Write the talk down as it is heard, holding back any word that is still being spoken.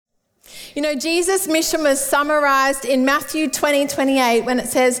You know, Jesus' mission was summarized in Matthew 20:28 when it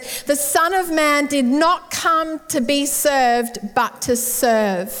says, "The Son of Man did not come to be served, but to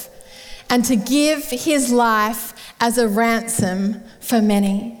serve, and to give his life as a ransom for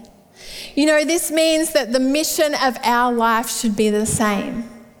many." You know, this means that the mission of our life should be the same.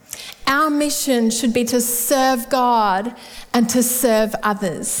 Our mission should be to serve God and to serve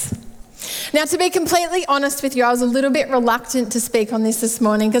others. Now, to be completely honest with you, I was a little bit reluctant to speak on this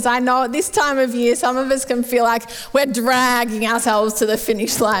morning because I know at this time of year, some of us can feel like we're dragging ourselves to the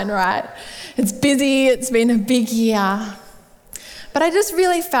finish line, right? It's busy, it's been a big year. But I just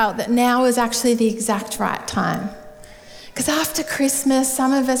really felt that now is actually the exact right time. Because after Christmas,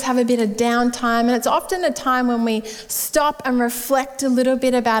 some of us have a bit of downtime, and it's often a time when we stop and reflect a little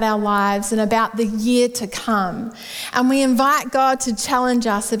bit about our lives and about the year to come. And we invite God to challenge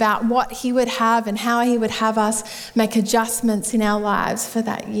us about what he would have and how he would have us make adjustments in our lives for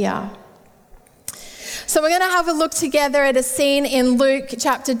that year. So we're going to have a look together at a scene in Luke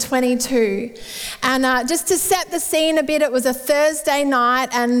chapter 22. And just to set the scene a bit, it was a Thursday night,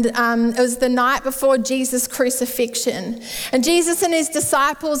 and it was the night before Jesus' crucifixion. And Jesus and his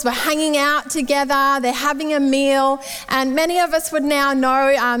disciples were hanging out together, they're having a meal, and many of us would now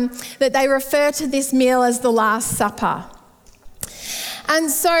know that they refer to this meal as the Last Supper. And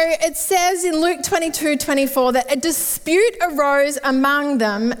so it says in Luke 22:24 that a dispute arose among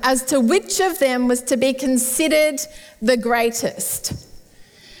them as to which of them was to be considered the greatest.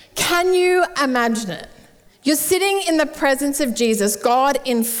 Can you imagine it? You're sitting in the presence of Jesus, God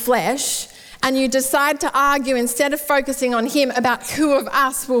in flesh, and you decide to argue instead of focusing on him about who of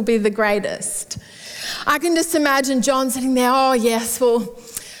us will be the greatest. I can just imagine John sitting there, oh yes, well,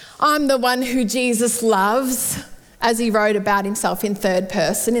 I'm the one who Jesus loves, as he wrote about himself in third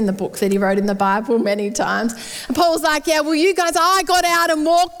person in the book that he wrote in the Bible many times. And Paul's like, yeah, well, you guys, I got out and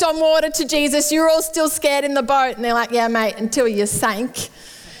walked on water to Jesus. You're all still scared in the boat. And they're like, yeah, mate, until you sank.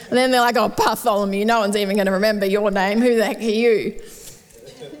 And then they're like, oh, Bartholomew, no one's even going to remember your name. Who the heck are you?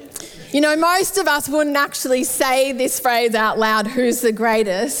 You know, most of us wouldn't actually say this phrase out loud, who's the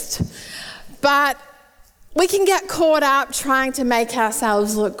greatest? But we can get caught up trying to make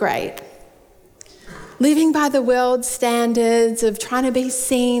ourselves look great. Living by the world's standards of trying to be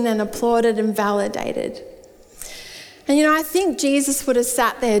seen and applauded and validated. And you know, I think Jesus would have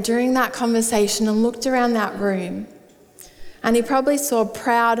sat there during that conversation and looked around that room, and he probably saw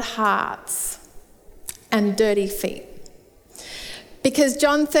proud hearts and dirty feet. Because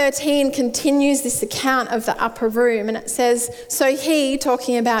John 13 continues this account of the upper room, and it says, so he,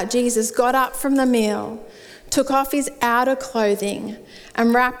 talking about Jesus, got up from the meal, took off his outer clothing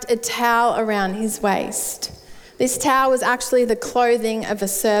and wrapped a towel around his waist. This towel was actually the clothing of a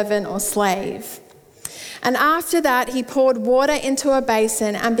servant or slave. And after that, he poured water into a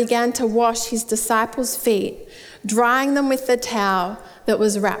basin and began to wash his disciples' feet, drying them with the towel that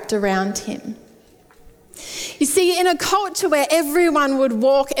was wrapped around him. You see, in a culture where everyone would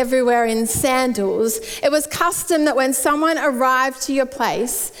walk everywhere in sandals, it was custom that when someone arrived to your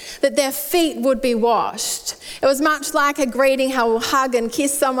place, that their feet would be washed. It was much like a greeting, how we'll hug and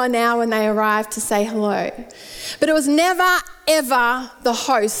kiss someone now when they arrive to say hello. But it was never, ever the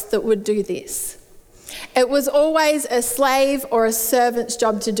host that would do this. It was always a slave or a servant's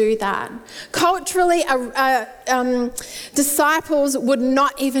job to do that. Culturally, disciples would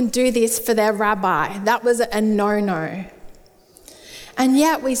not even do this for their rabbi. That was a no-no. And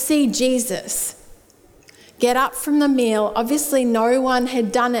yet we see Jesus get up from the meal. Obviously, no one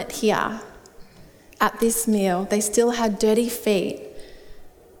had done it here at this meal. They still had dirty feet.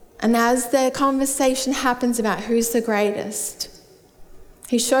 And as the conversation happens about who's the greatest,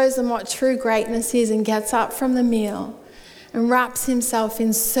 he shows them what true greatness is and gets up from the meal and wraps himself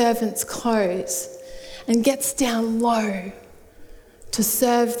in servant's clothes and gets down low to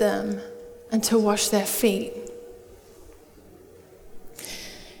serve them and to wash their feet.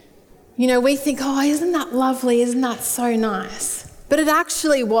 You know, we think, oh, isn't that lovely? Isn't that so nice? But it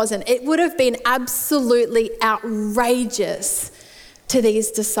actually wasn't. It would have been absolutely outrageous to these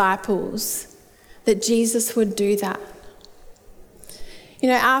disciples that Jesus would do that. You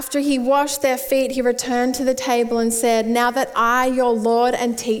know, after he washed their feet, he returned to the table and said, now that I, your Lord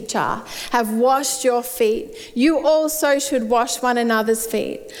and teacher, have washed your feet, you also should wash one another's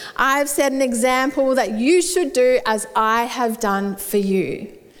feet. I have set an example that you should do as I have done for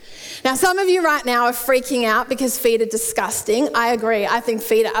you. Now, some of you right now are freaking out because feet are disgusting. I agree. I think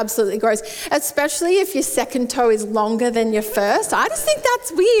feet are absolutely gross, especially if your second toe is longer than your first. I just think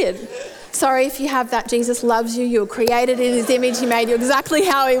that's weird. Sorry if you have that. Jesus loves you. You were created in his image. He made you exactly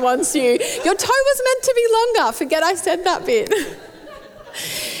how he wants you. Your toe was meant to be longer. Forget I said that bit.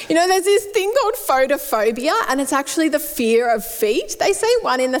 There's this thing called photophobia, and it's actually the fear of feet. They say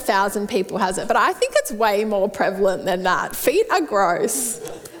 1 in 1,000 people has it, but I think it's way more prevalent than that. Feet are gross.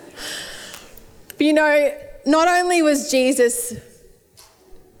 But not only was Jesus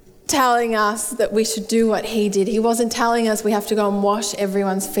telling us that we should do what he did, he wasn't telling us we have to go and wash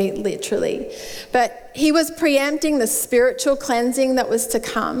everyone's feet literally, but he was preempting the spiritual cleansing that was to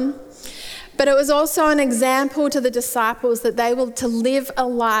come. But it was also an example to the disciples that they were to live a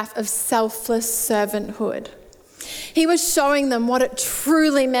life of selfless servanthood. He was showing them what it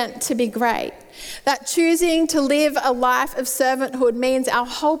truly meant to be great. That choosing to live a life of servanthood means our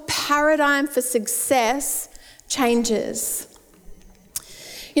whole paradigm for success changes.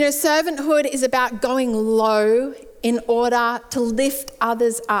 Servanthood is about going low in order to lift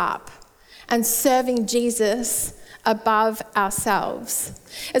others up and serving Jesus above ourselves.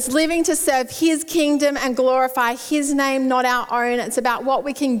 It's living to serve his kingdom and glorify his name, not our own. It's about what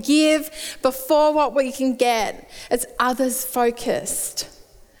we can give before what we can get. It's others focused,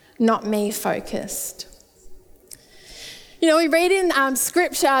 not me focused. We read in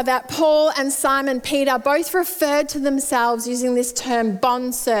scripture that Paul and Simon Peter both referred to themselves using this term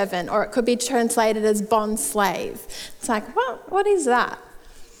bondservant, or it could be translated as bondslave. It's like, what is that?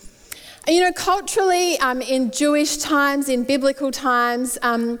 Culturally, in Jewish times, in biblical times,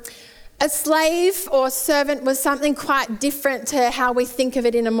 a slave or servant was something quite different to how we think of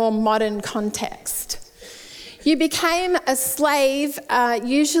it in a more modern context. You became a slave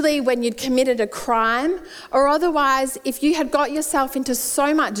usually when you'd committed a crime, or otherwise if you had got yourself into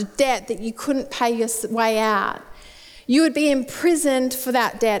so much debt that you couldn't pay your way out. You would be imprisoned for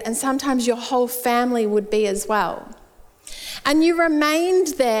that debt, and sometimes your whole family would be as well. And you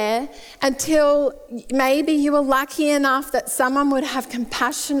remained there until maybe you were lucky enough that someone would have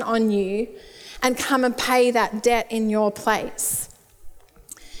compassion on you and come and pay that debt in your place.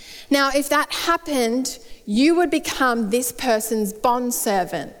 Now, if that happened, you would become this person's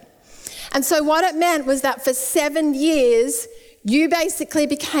bondservant. And so what it meant was that for 7 years, you basically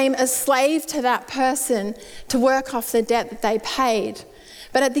became a slave to that person to work off the debt that they paid.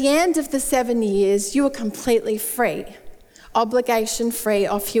 But at the end of the 7 years, you were completely free. Obligation free,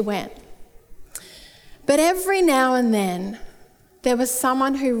 off you went. But every now and then, there was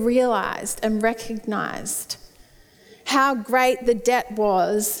someone who realised and recognised how great the debt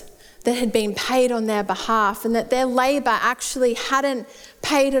was that had been paid on their behalf, and that their labour actually hadn't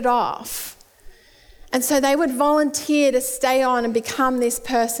paid it off. And so they would volunteer to stay on and become this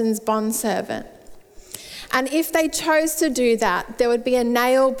person's bondservant. And if they chose to do that, there would be a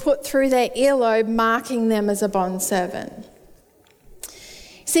nail put through their earlobe marking them as a bondservant.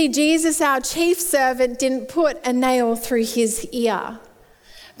 See, Jesus, our chief servant, didn't put a nail through his ear,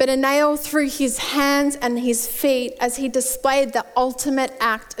 but a nail through his hands and his feet as he displayed the ultimate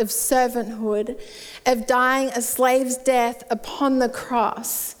act of servanthood, of dying a slave's death upon the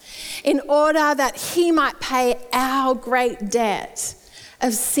cross, in order that he might pay our great debt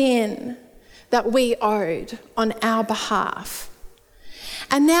of sin that we owed on our behalf.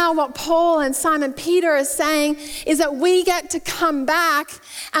 And now what Paul and Simon Peter are saying is that we get to come back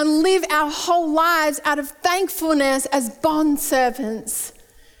and live our whole lives out of thankfulness as bondservants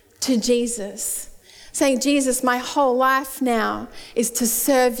to Jesus. Saying, Jesus, my whole life now is to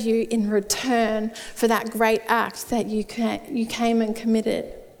serve you in return for that great act that you came and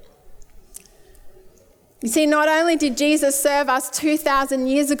committed. You see, not only did Jesus serve us 2,000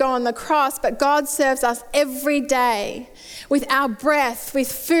 years ago on the cross, but God serves us every day with our breath,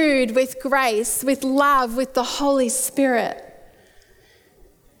 with food, with grace, with love, with the Holy Spirit.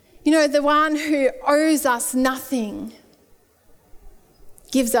 The one who owes us nothing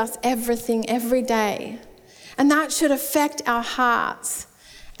gives us everything every day. And that should affect our hearts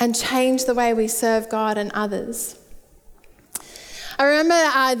and change the way we serve God and others. I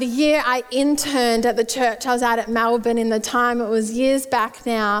remember the year I interned at the church I was at Melbourne in the time, it was years back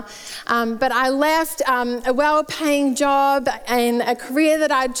now, but I left a well-paying job and a career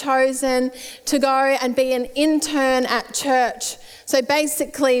that I'd chosen to go and be an intern at church. So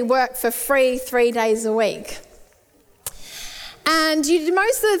basically work for free 3 days a week. And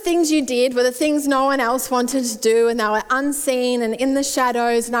most of the things you did were the things no one else wanted to do, and they were unseen and in the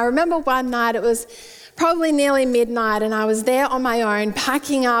shadows. And I remember one night, it was probably nearly midnight, and I was there on my own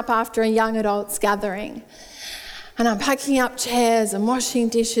packing up after a young adults gathering. And I'm packing up chairs and washing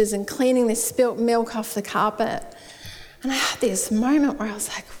dishes and cleaning this spilt milk off the carpet. And I had this moment where I was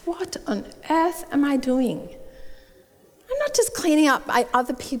like, what on earth am I doing? I'm not just cleaning up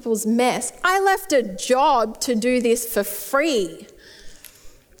other people's mess. I left a job to do this for free.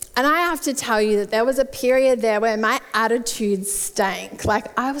 And I have to tell you that there was a period there where my attitude stank.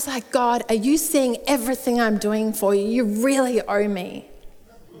 Like, I was like, God, are you seeing everything I'm doing for you? You really owe me.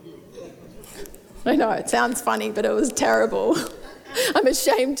 I know, it sounds funny, but it was terrible. I'm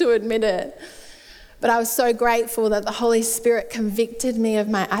ashamed to admit it. But I was so grateful that the Holy Spirit convicted me of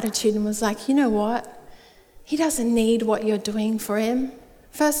my attitude and was like, you know what? He doesn't need what you're doing for him.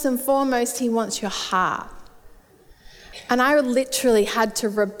 First and foremost, he wants your heart. And I literally had to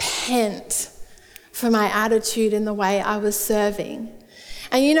repent for my attitude in the way I was serving.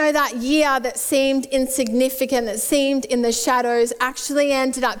 And you know, that year that seemed insignificant, that seemed in the shadows, actually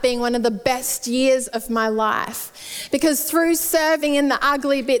ended up being one of the best years of my life. Because through serving in the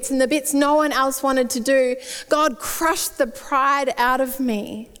ugly bits and the bits no one else wanted to do, God crushed the pride out of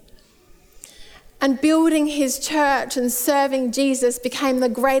me. And building his church and serving Jesus became the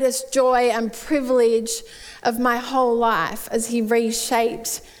greatest joy and privilege of my whole life as he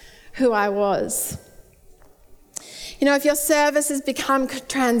reshaped who I was. You know, if your service has become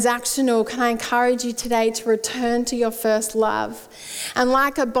transactional, can I encourage you today to return to your first love? And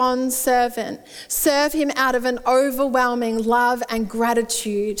like a bond servant, serve him out of an overwhelming love and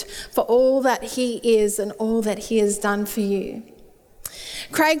gratitude for all that he is and all that he has done for you.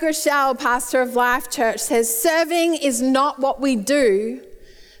 Craig Rochelle, pastor of Life Church, says, serving is not what we do,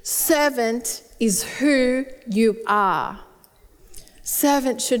 servant is who you are.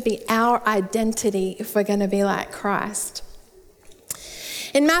 Servant should be our identity if we're going to be like Christ.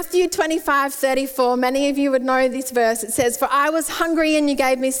 In Matthew 25:34, many of you would know this verse. It says, "For I was hungry and you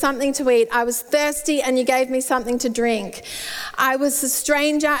gave me something to eat. I was thirsty and you gave me something to drink. I was a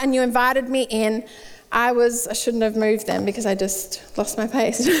stranger and you invited me in. I shouldn't have moved them because I just lost my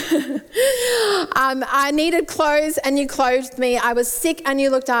pace. I needed clothes and you clothed me. I was sick and you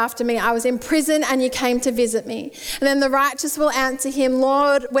looked after me. I was in prison and you came to visit me." And then the righteous will answer him,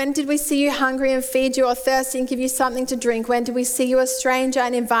 "Lord, when did we see you hungry and feed you, or thirsty and give you something to drink? When did we see you a stranger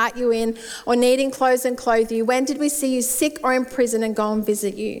and invite you in, or needing clothes and clothe you? When did we see you sick or in prison and go and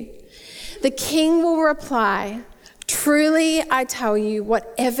visit you?" The king will reply, "Truly, I tell you,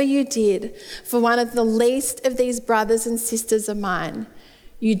 whatever you did for one of the least of these brothers and sisters of mine,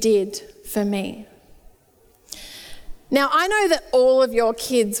 you did for me." Now, I know that all of your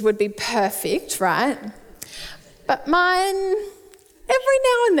kids would be perfect, right? But mine, every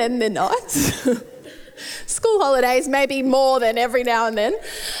now and then they're not. School holidays, maybe more than every now and then.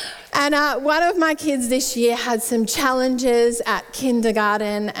 And one of my kids this year had some challenges at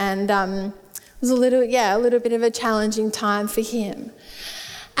kindergarten, and it was a little bit of a challenging time for him.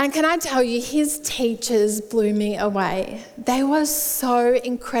 And can I tell you, his teachers blew me away. They were so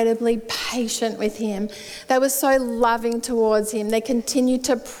incredibly patient with him. They were so loving towards him. They continued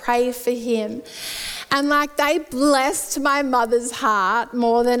to pray for him. And they blessed my mother's heart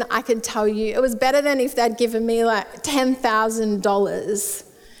more than I can tell you. It was better than if they'd given me $10,000,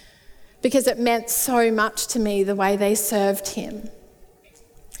 because it meant so much to me the way they served him.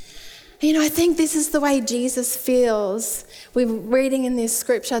 You know, I think this is the way Jesus feels. We're reading in this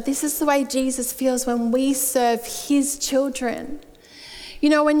scripture, this is the way Jesus feels when we serve his children. You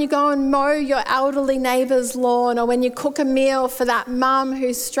know, when you go and mow your elderly neighbour's lawn, or when you cook a meal for that mum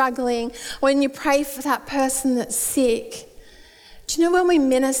who's struggling, when you pray for that person that's sick. Do you know, when we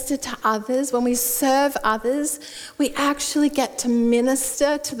minister to others, when we serve others, we actually get to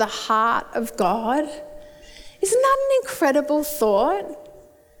minister to the heart of God? Isn't that an incredible thought?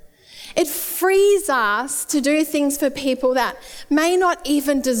 It frees us to do things for people that may not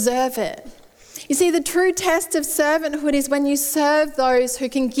even deserve it. You see, the true test of servanthood is when you serve those who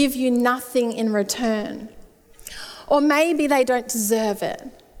can give you nothing in return. Or maybe they don't deserve it.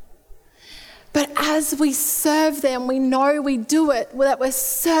 But as we serve them, we know we do it, that we're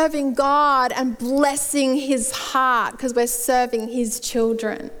serving God and blessing his heart because we're serving his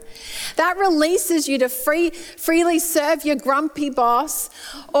children. That releases you to freely serve your grumpy boss,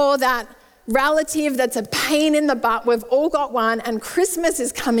 or that relative that's a pain in the butt. We've all got one, and Christmas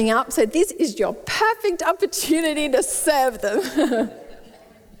is coming up, so this is your perfect opportunity to serve them.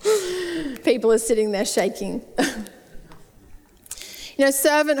 People are sitting there shaking. You know,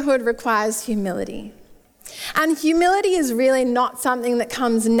 servanthood requires humility. And humility is really not something that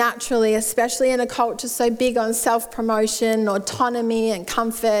comes naturally, especially in a culture so big on self-promotion, autonomy and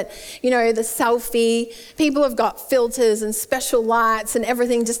comfort. You know, the selfie. People have got filters and special lights and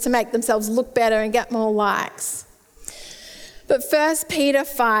everything just to make themselves look better and get more likes. But 1 Peter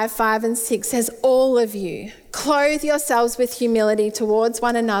 5:5-6 says, all of you, clothe yourselves with humility towards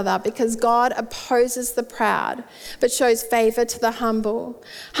one another, because God opposes the proud, but shows favour to the humble.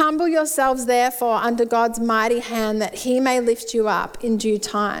 Humble yourselves, therefore, under God's mighty hand, that he may lift you up in due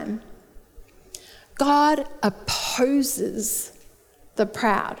time. God opposes the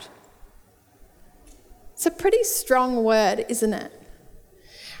proud. It's a pretty strong word, isn't it?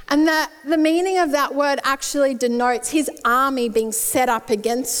 And the meaning of that word actually denotes his army being set up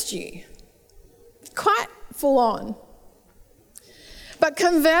against you. Quite full on. But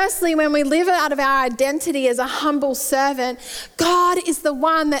conversely, when we live out of our identity as a humble servant, God is the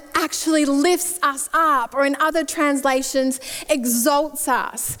one that actually lifts us up, or in other translations, exalts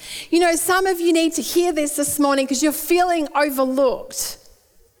us. You know, some of you need to hear this morning because you're feeling overlooked.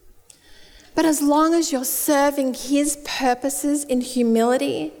 But as long as you're serving his purposes in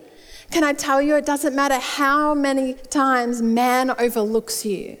humility, can I tell you, it doesn't matter how many times man overlooks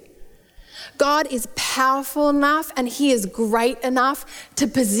you. God is powerful enough and he is great enough to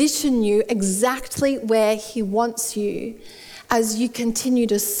position you exactly where he wants you as you continue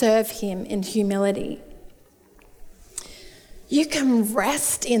to serve him in humility. You can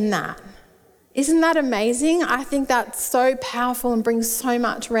rest in that. Isn't that amazing? I think that's so powerful and brings so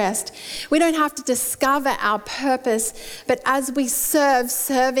much rest. We don't have to discover our purpose, but as we serve,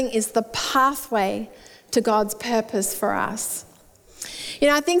 serving is the pathway to God's purpose for us. You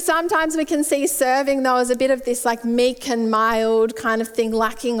know, I think sometimes we can see serving though as a bit of this like meek and mild kind of thing,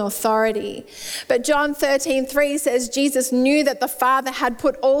 lacking authority. But John 13:3 says Jesus knew that the Father had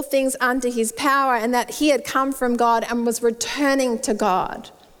put all things under his power and that he had come from God and was returning to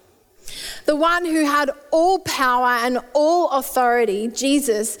God. The one who had all power and all authority,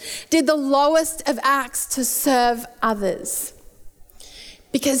 Jesus, did the lowest of acts to serve others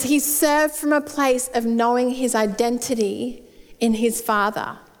because he served from a place of knowing his identity in his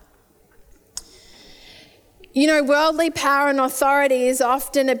Father. You know, worldly power and authority is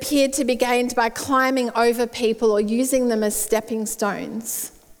often appeared to be gained by climbing over people or using them as stepping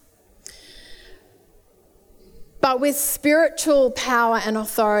stones. But with spiritual power and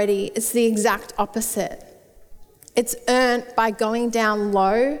authority, it's the exact opposite. It's earned by going down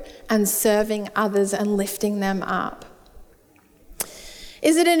low and serving others and lifting them up.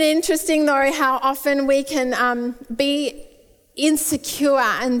 Isn't it interesting though how often we can be insecure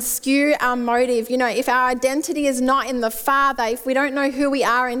and skew our motive? You know, if our identity is not in the Father, if we don't know who we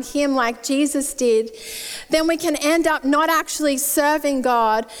are in him like Jesus did, then we can end up not actually serving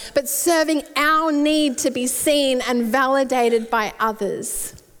God, but serving our need to be seen and validated by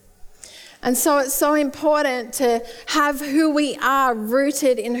others. And so it's so important to have who we are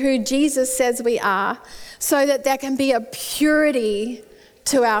rooted in who Jesus says we are, so that there can be a purity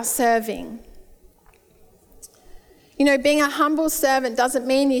to our serving. You know, being a humble servant doesn't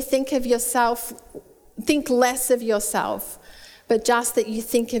mean you think less of yourself, but just that you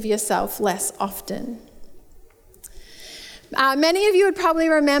think of yourself less often. Many of you would probably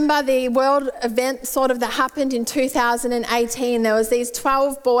remember the world event that happened in 2018. There was these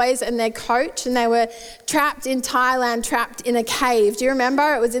 12 boys and their coach, and they were trapped in Thailand, trapped in a cave. Do you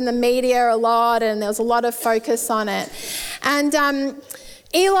remember? It was in the media a lot, and there was a lot of focus on it. And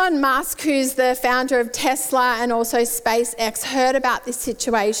Elon Musk, who's the founder of Tesla and also SpaceX, heard about this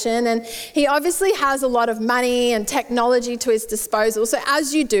situation, and he obviously has a lot of money and technology to his disposal. So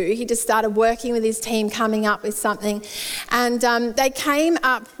as you do, he just started working with his team, coming up with something. And they came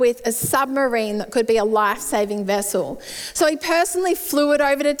up with a submarine that could be a life-saving vessel. So he personally flew it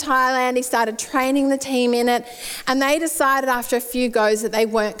over to Thailand. He started training the team in it, and they decided after a few goes that they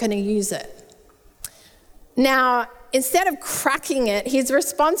weren't going to use it. Now, instead of cracking it, his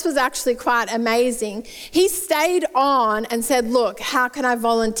response was actually quite amazing. He stayed on and said, look, how can I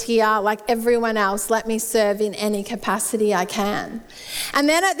volunteer like everyone else? Let me serve in any capacity I can. And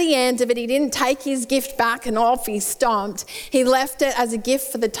then at the end of it, he didn't take his gift back and off he stomped. He left it as a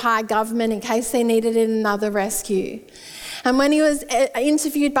gift for the Thai government in case they needed it in another rescue. And when he was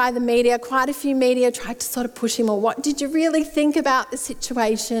interviewed by the media, quite a few media tried to sort of push him, or what did you really think about the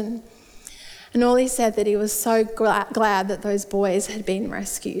situation? And all he said that he was so glad that those boys had been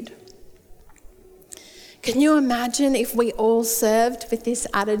rescued. Can you imagine if we all served with this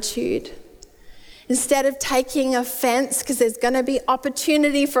attitude? Instead of taking offence, because there's going to be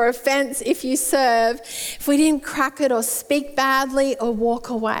opportunity for offence if you serve, if we didn't crack it or speak badly or walk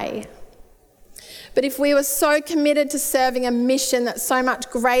away. But if we were so committed to serving a mission that's so much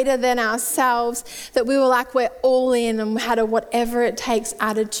greater than ourselves, that we were like, we're all in and had a whatever it takes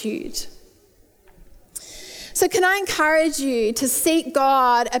attitude. So can I encourage you to seek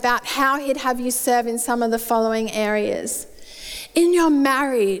God about how he'd have you serve in some of the following areas? In your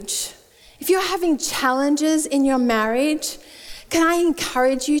marriage, if you're having challenges in your marriage, can I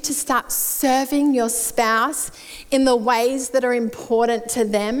encourage you to start serving your spouse in the ways that are important to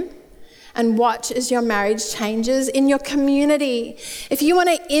them? And watch as your marriage changes. In your community, if you want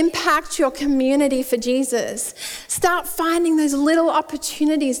to impact your community for Jesus, start finding those little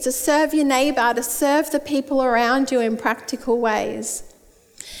opportunities to serve your neighbour, to serve the people around you in practical ways.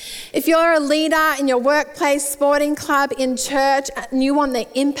 If you're a leader in your workplace, sporting club, in church, and you want the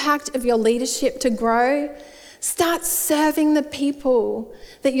impact of your leadership to grow, start serving the people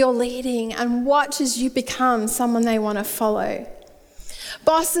that you're leading and watch as you become someone they want to follow.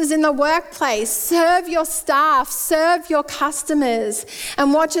 Bosses in the workplace, serve your staff, serve your customers,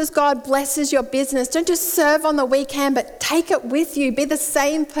 and watch as God blesses your business. Don't just serve on the weekend, but take it with you. Be the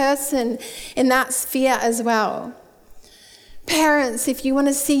same person in that sphere as well. Parents, if you want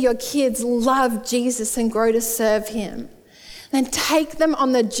to see your kids love Jesus and grow to serve him, then take them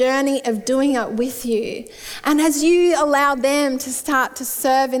on the journey of doing it with you. And as you allow them to start to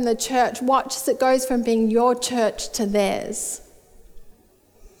serve in the church, watch as it goes from being your church to theirs.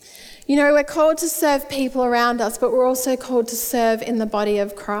 You know, we're called to serve people around us, but we're also called to serve in the body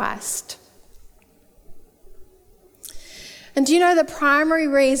of Christ. And do you know the primary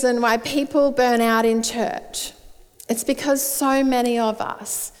reason why people burn out in church? It's because so many of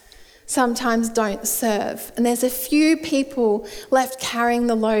us sometimes don't serve, and there's a few people left carrying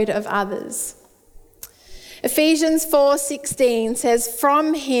the load of others. Ephesians 4:16 says,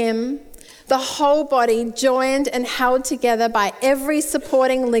 "From him, the whole body, joined and held together by every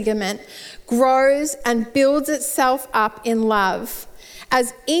supporting ligament, grows and builds itself up in love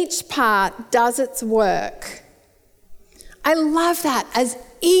as each part does its work." I love that, as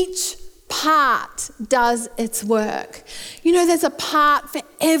each part does its work. You know, there's a part for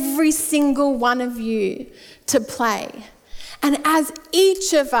every single one of you to play. And as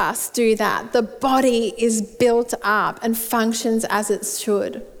each of us do that, the body is built up and functions as it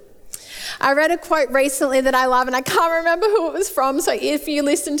should. I read a quote recently that I love, and I can't remember who it was from, so if you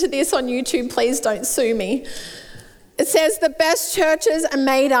listen to this on YouTube, please don't sue me. It says, "The best churches are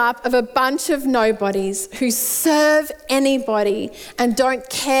made up of a bunch of nobodies who serve anybody and don't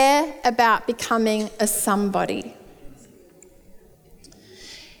care about becoming a somebody."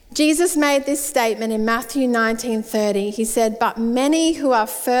 Jesus made this statement in Matthew 19:30. He said, "But many who are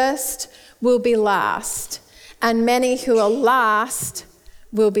first will be last, and many who are last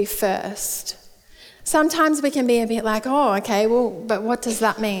will be first." Sometimes we can be a bit like, oh, okay, well, but what does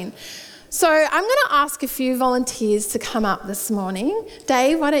that mean? So I'm going to ask a few volunteers to come up this morning.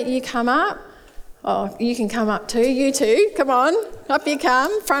 Dave, why don't you come up? Oh, you can come up too. You too. Come on. Up you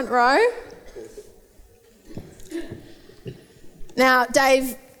come. Front row. Now,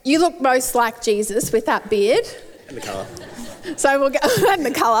 Dave, you look most like Jesus with that beard. And the colour. So we'll go, and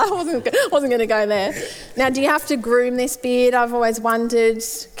the colour, wasn't going to go there. Now, do you have to groom this beard? I've always wondered.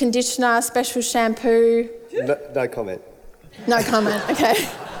 Conditioner, special shampoo? No comment. No comment, okay.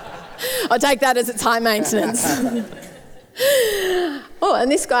 I'll take that as it's high maintenance. Oh,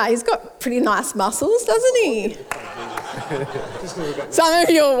 and this guy, he's got pretty nice muscles, doesn't he? Some of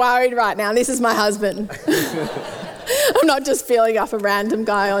you are worried right now. This is my husband. I'm not just feeling up a random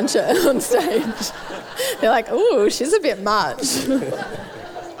guy on stage. They're like, ooh, she's a bit much.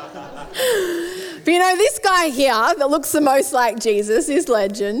 But you know, this guy here that looks the most like Jesus, this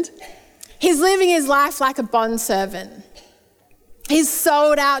legend, he's living his life like a bondservant. He's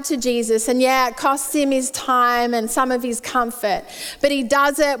sold out to Jesus, and yeah, it costs him his time and some of his comfort, but he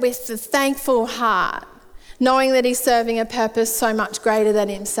does it with a thankful heart, knowing that he's serving a purpose so much greater than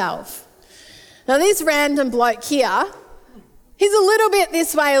himself. Now, this random bloke here, he's a little bit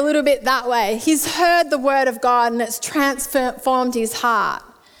this way, a little bit that way. He's heard the word of God and it's transformed his heart.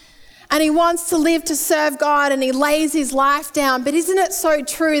 And he wants to live to serve God, and he lays his life down. But isn't it so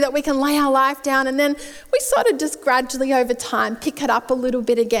true that we can lay our life down and then we sort of just gradually over time pick it up a little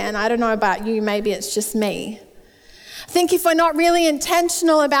bit again? I don't know about you, maybe it's just me. I think if we're not really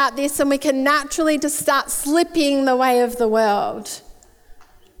intentional about this, then we can naturally just start slipping the way of the world.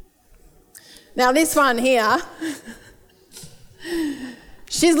 Now this one here,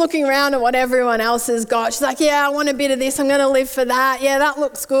 she's looking around at what everyone else has got. She's like, yeah, I want a bit of this. I'm going to live for that. Yeah, that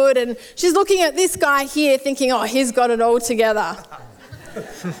looks good. And she's looking at this guy here thinking, oh, he's got it all together.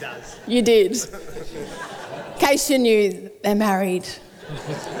 You did. In case you knew, they're married.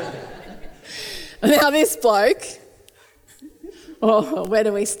 Now this bloke, oh, where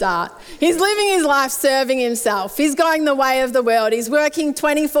do we start? He's living his life serving himself. He's going the way of the world. He's working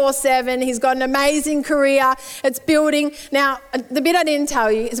 24/7. He's got an amazing career. It's building. Now, the bit I didn't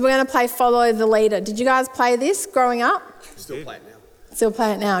tell you is we're going to play Follow the Leader. Did you guys play this growing up? Still play it now. Still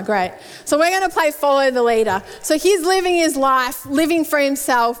play it now, great. So we're going to play Follow the Leader. So he's living his life, living for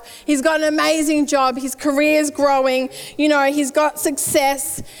himself. He's got an amazing job. His career's growing. You know, he's got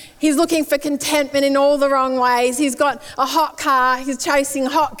success. He's looking for contentment in all the wrong ways. He's got a hot car. He's chasing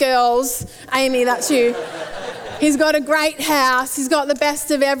hot girls. Amy, that's you. He's got a great house. He's got the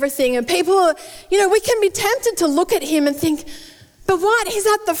best of everything. And people, you know, we can be tempted to look at him and think, but what? He's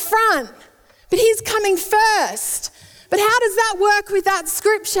at the front. But he's coming first. But how does that work with that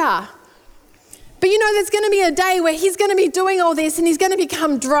scripture? But you know, there's going to be a day where he's going to be doing all this and he's going to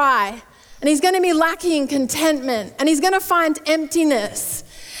become dry and he's going to be lacking contentment and he's going to find emptiness.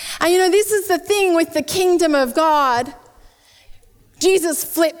 And you know, this is the thing with the kingdom of God. Jesus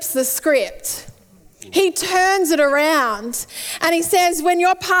flips the script. He turns it around and he says, when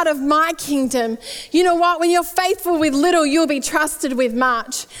you're part of my kingdom, you know what? When you're faithful with little, you'll be trusted with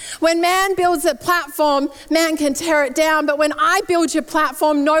much. When man builds a platform, man can tear it down. But when I build your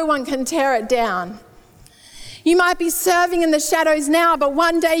platform, no one can tear it down. You might be serving in the shadows now, but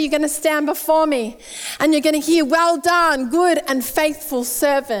one day you're going to stand before me and you're going to hear, well done, good and faithful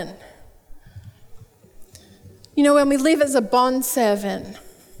servant. You know, when we live as a bond servant,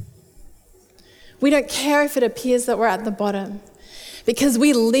 we don't care if it appears that we're at the bottom because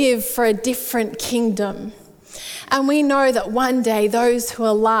we live for a different kingdom. And we know that one day those who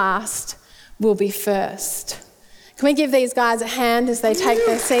are last will be first. Can we give these guys a hand as they take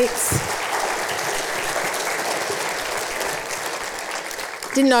their seats?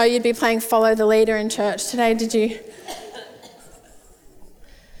 Didn't know you'd be playing Follow the Leader in church today, did you?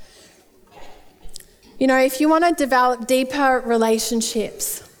 You know, if you want to develop deeper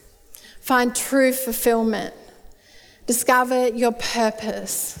relationships, find true fulfillment, discover your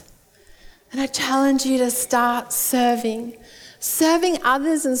purpose, and I challenge you to start serving. Serving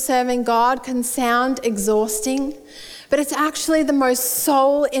others and serving God can sound exhausting, but it's actually the most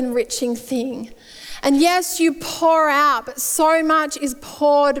soul-enriching thing. And yes, you pour out, but so much is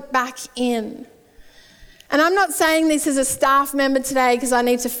poured back in. And I'm not saying this as a staff member today because I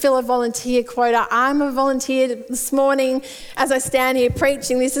need to fill a volunteer quota. I'm a volunteer this morning as I stand here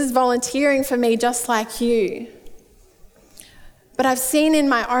preaching. This is volunteering for me just like you. But I've seen in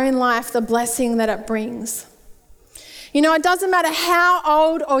my own life the blessing that it brings. You know, it doesn't matter how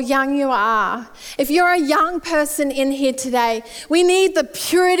old or young you are. If you're a young person in here today, we need the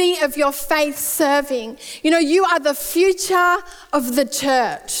purity of your faith serving. You know, you are the future of the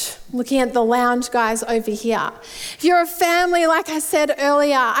church. Looking at the lounge guys over here. If you're a family, like I said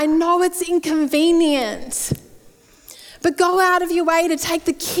earlier, I know it's inconvenient. But go out of your way to take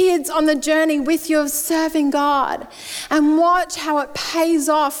the kids on the journey with you of serving God and watch how it pays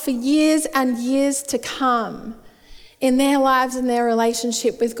off for years and years to come in their lives and their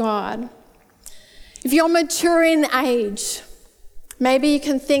relationship with God. If you're mature in age, maybe you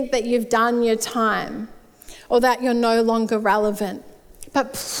can think that you've done your time or that you're no longer relevant.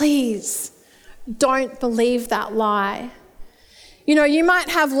 But please don't believe that lie. You know, you might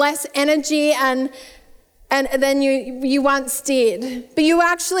have less energy and than you once did, but you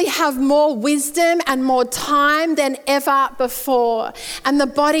actually have more wisdom and more time than ever before, and the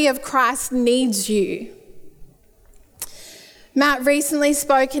body of Christ needs you. Matt recently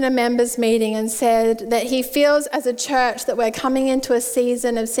spoke in a members meeting and said that he feels as a church that we're coming into a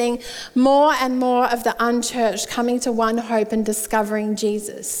season of seeing more and more of the unchurched coming to one hope and discovering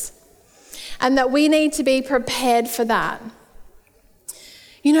Jesus, and that we need to be prepared for that.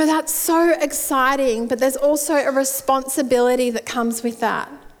 You know, that's so exciting, but there's also a responsibility that comes with that.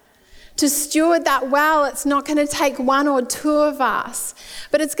 To steward that well, it's not going to take one or two of us,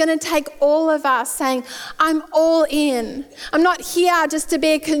 but it's going to take all of us saying, I'm all in. I'm not here just to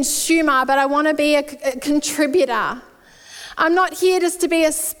be a consumer, but I want to be a contributor. I'm not here just to be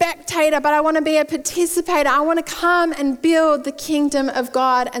a spectator, but I want to be a participator. I want to come and build the kingdom of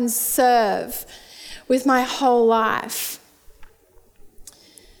God and serve with my whole life.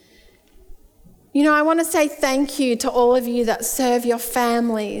 You know, I want to say thank you to all of you that serve your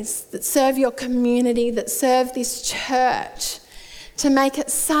families, that serve your community, that serve this church to make it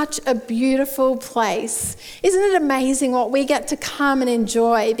such a beautiful place. Isn't it amazing what we get to come and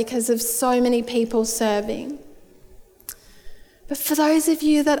enjoy because of so many people serving? But for those of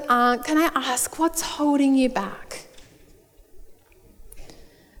you that aren't, can I ask, what's holding you back?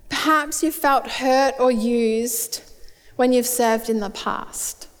 Perhaps you felt hurt or used when you've served in the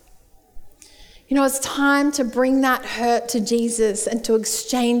past. You know, it's time to bring that hurt to Jesus and to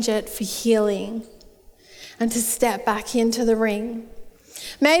exchange it for healing and to step back into the ring.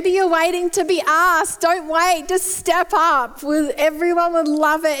 Maybe you're waiting to be asked. Don't wait, just step up. Everyone would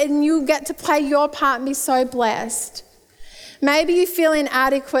love it and you get to play your part and be so blessed. Maybe you feel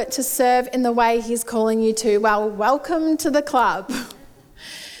inadequate to serve in the way he's calling you to. Well, welcome to the club.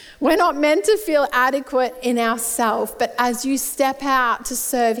 We're not meant to feel adequate in ourselves, but as you step out to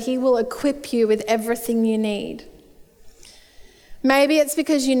serve, he will equip you with everything you need. Maybe it's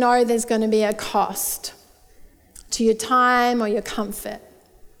because you know there's going to be a cost to your time or your comfort.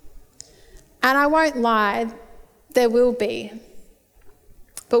 And I won't lie, there will be.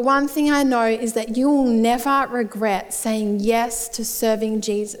 But one thing I know is that you will never regret saying yes to serving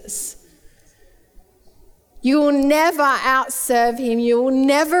Jesus. You will never outserve him. You will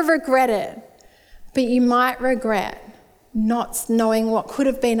never regret it. But you might regret not knowing what could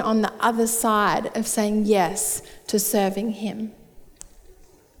have been on the other side of saying yes to serving him.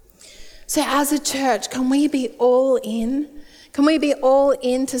 So as a church, can we be all in? Can we be all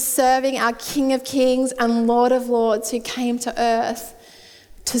in to serving our King of Kings and Lord of Lords who came to earth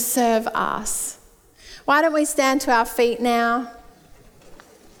to serve us? Why don't we stand to our feet now?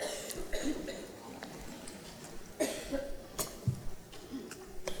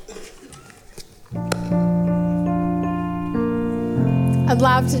 I'd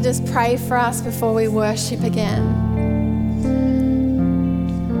love to just pray for us before we worship again.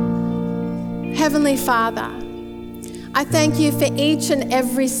 Heavenly Father, I thank you for each and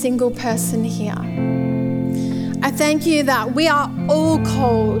every single person here. I thank you that we are all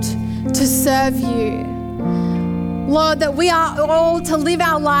called to serve you. Lord, that we are all to live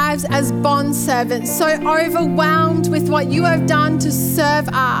our lives as bondservants, so overwhelmed with what you have done to serve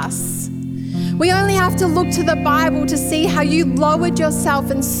us. We only have to look to the Bible to see how you lowered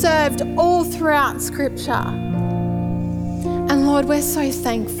yourself and served all throughout Scripture. And Lord, we're so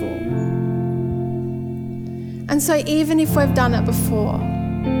thankful. And so even if we've done it before,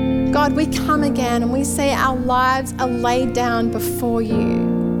 God, we come again and we say our lives are laid down before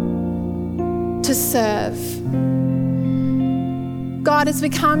you to serve. God, as we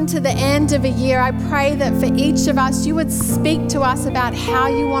come to the end of a year, I pray that for each of us, you would speak to us about how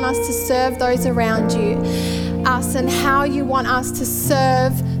you want us to serve those around us and how you want us to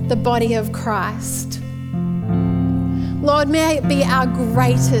serve the body of Christ. Lord, may it be our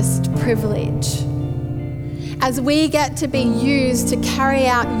greatest privilege as we get to be used to carry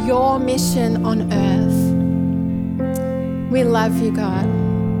out your mission on earth. We love you, God.